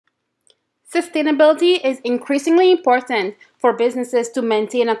Sustainability is increasingly important for businesses to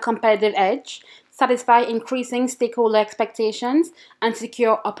maintain a competitive edge, satisfy increasing stakeholder expectations, and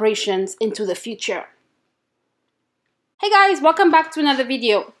secure operations into the future. Hey guys, welcome back to another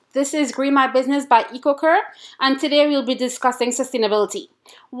video. This is Green My Business by Ecokerr, and today we'll be discussing sustainability,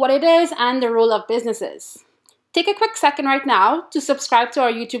 what it is, and the role of businesses. Take a quick second right now to subscribe to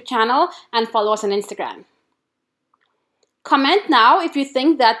our YouTube channel and follow us on Instagram. Comment now if you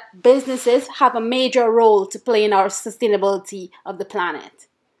think that businesses have a major role to play in our sustainability of the planet.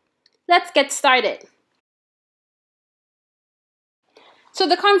 Let's get started. So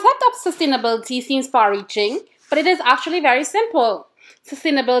the concept of sustainability seems far-reaching, but it is actually very simple.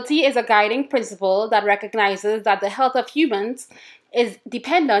 Sustainability is a guiding principle that recognizes that the health of humans is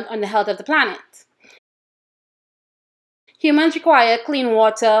dependent on the health of the planet. Humans require clean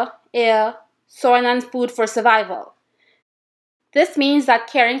water, air, soil, and food for survival. This means that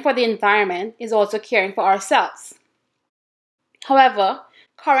caring for the environment is also caring for ourselves. However,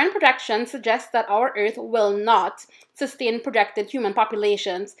 current projections suggest that our Earth will not sustain projected human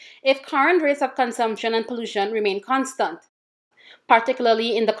populations if current rates of consumption and pollution remain constant,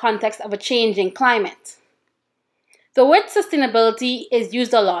 particularly in the context of a changing climate. The word sustainability is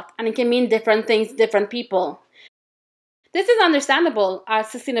used a lot, and it can mean different things to different people. This is understandable, as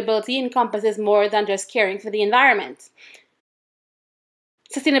sustainability encompasses more than just caring for the environment.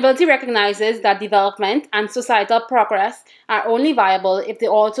 Sustainability recognizes that development and societal progress are only viable if they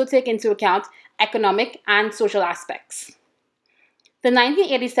also take into account economic and social aspects. The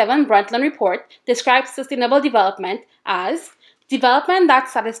 1987 Brundtland Report describes sustainable development as development that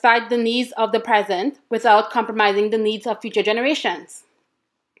satisfies the needs of the present without compromising the needs of future generations.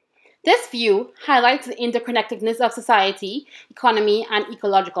 This view highlights the interconnectedness of society, economy, and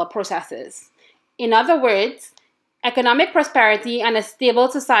ecological processes. In other words, economic prosperity and a stable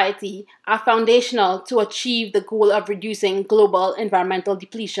society are foundational to achieve the goal of reducing global environmental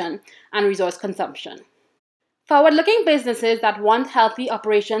depletion and resource consumption. Forward-looking businesses that want healthy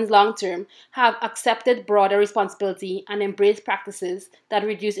operations long-term have accepted broader responsibility and embraced practices that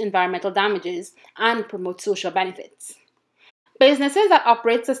reduce environmental damages and promote social benefits. Businesses that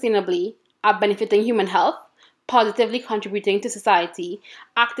operate sustainably are benefiting human health, positively contributing to society,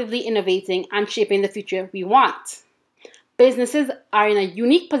 actively innovating, and shaping the future we want. Businesses are in a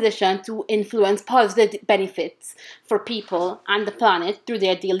unique position to influence positive benefits for people and the planet through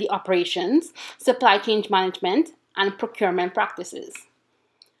their daily operations, supply chain management, and procurement practices.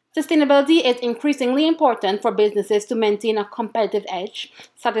 Sustainability is increasingly important for businesses to maintain a competitive edge,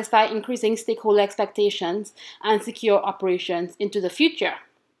 satisfy increasing stakeholder expectations, and secure operations into the future.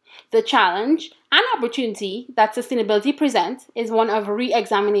 The challenge and opportunity that sustainability presents is one of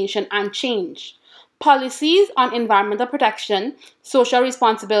re-examination and change. Policies on environmental protection, social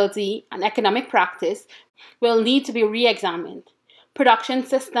responsibility, and economic practice will need to be re-examined. Production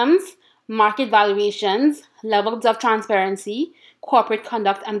systems, market valuations, levels of transparency, corporate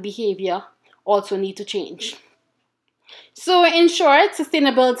conduct, and behavior also need to change. So in short,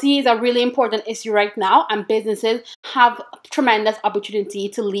 sustainability is a really important issue right now, and businesses have a tremendous opportunity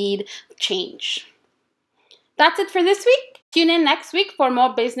to lead change. That's it for this week. Tune in next week for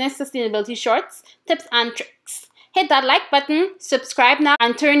more business sustainability shorts, tips, and tricks. Hit that like button, subscribe now,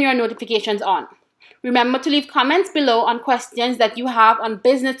 and turn your notifications on. Remember to leave comments below on questions that you have on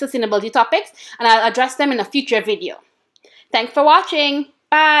business sustainability topics, and I'll address them in a future video. Thanks for watching.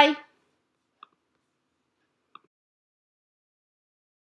 Bye.